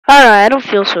don't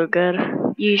feel so good.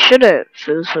 You shouldn't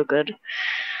feel so good.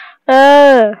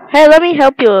 Hey, let me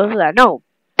help you with that. No,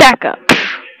 back up.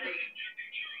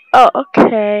 Oh,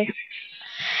 okay.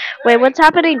 Wait, what's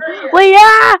happening? Wait,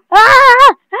 ah!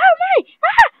 Ah! Help me!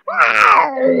 Ah!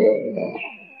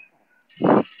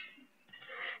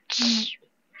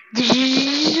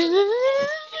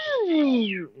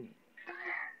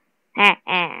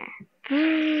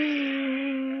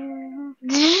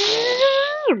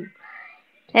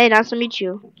 Hey, nice to meet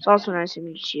you. It's also nice to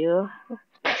meet you.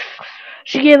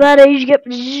 She get out of here, she get.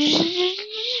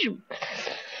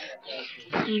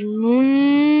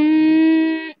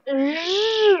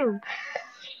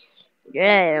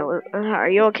 Yeah, are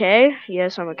you okay?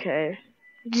 Yes, I'm okay.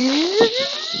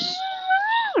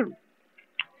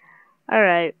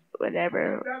 Alright,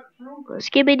 whatever.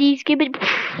 Skibidi, skibidi.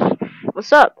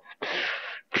 What's up?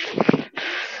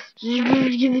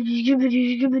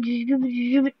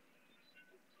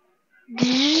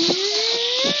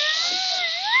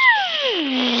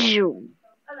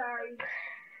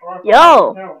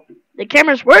 Yo, the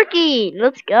camera's working.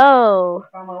 Let's go.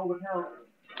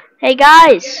 Hey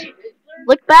guys,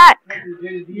 look back.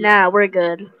 Nah, we're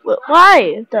good.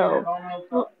 Why though?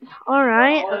 All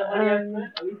right.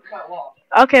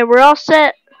 Okay, we're all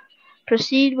set.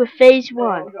 Proceed with phase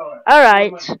 1. All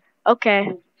right.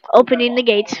 Okay. Opening the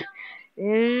gate.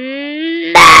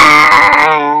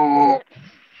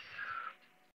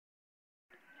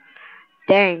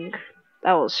 Dang.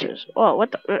 That was serious. Oh,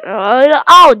 what the?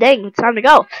 Oh, dang. It's time to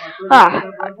go.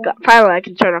 Probably I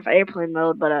can turn off airplane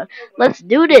mode, but let's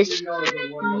do this.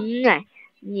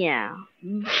 Yeah.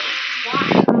 Pew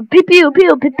pew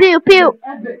pew pew pew pew.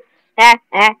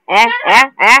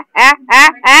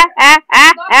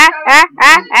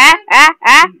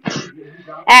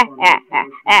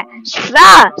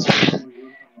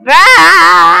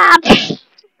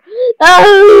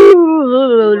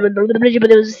 Oh,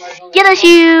 get a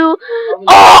shoe.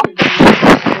 Oh.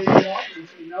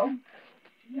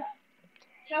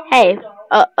 Hey.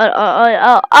 Oh,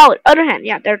 other hand.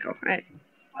 Yeah, there we go. Right.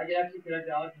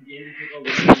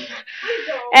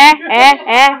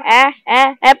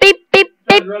 Beep beep beep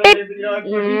beep.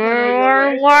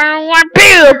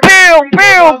 Pew pew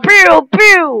pew pew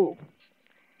pew.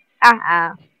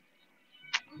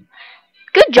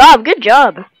 Good job. Good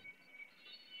job.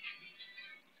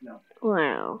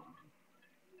 Wow.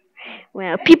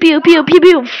 Wow. Pew pew pew pew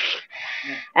pew.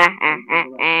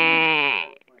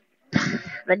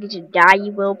 Ready to die,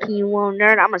 you little P1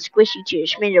 nerd? I'm gonna squish you to your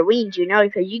smithereens, you know,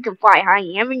 because you can fly high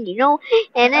in heaven, you know.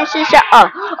 And that's just oh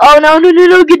no,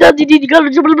 get down,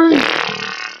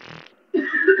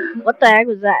 what the heck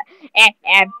was that?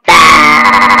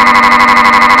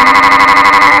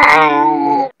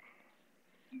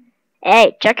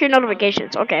 Hey, check your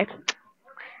notifications. Okay.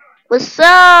 What's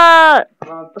up?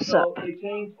 What's up?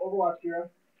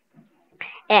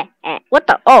 What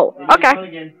the? Oh,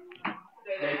 okay.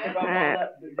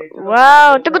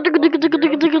 Wow. What the?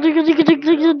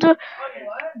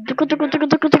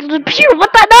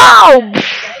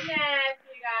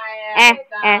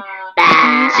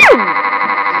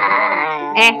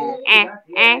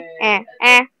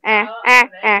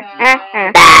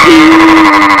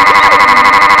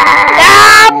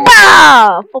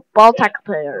 No! Football tackle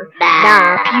player.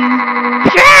 Nah,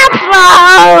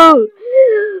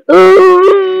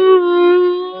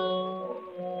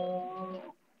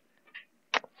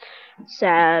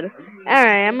 sad.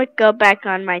 Alright, I'm gonna go back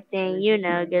on my thing, you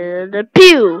know, get the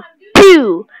pew,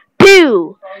 pew,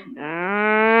 pew.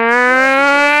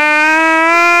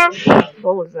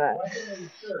 What was that?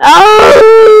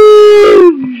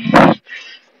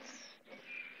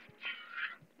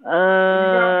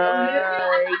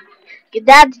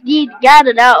 That's deep, got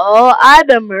it out. Oh, I've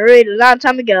been married a long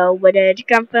time ago. Where did you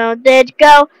come from? Did you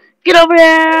go? Get over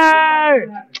there!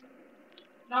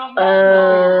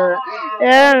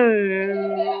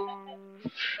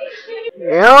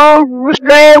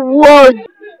 Great one.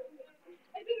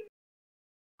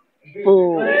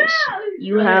 Fools,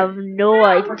 you have no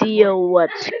idea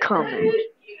what's coming.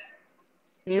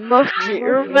 You must get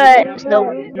your facts,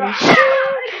 though.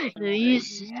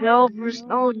 These selfers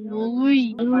on the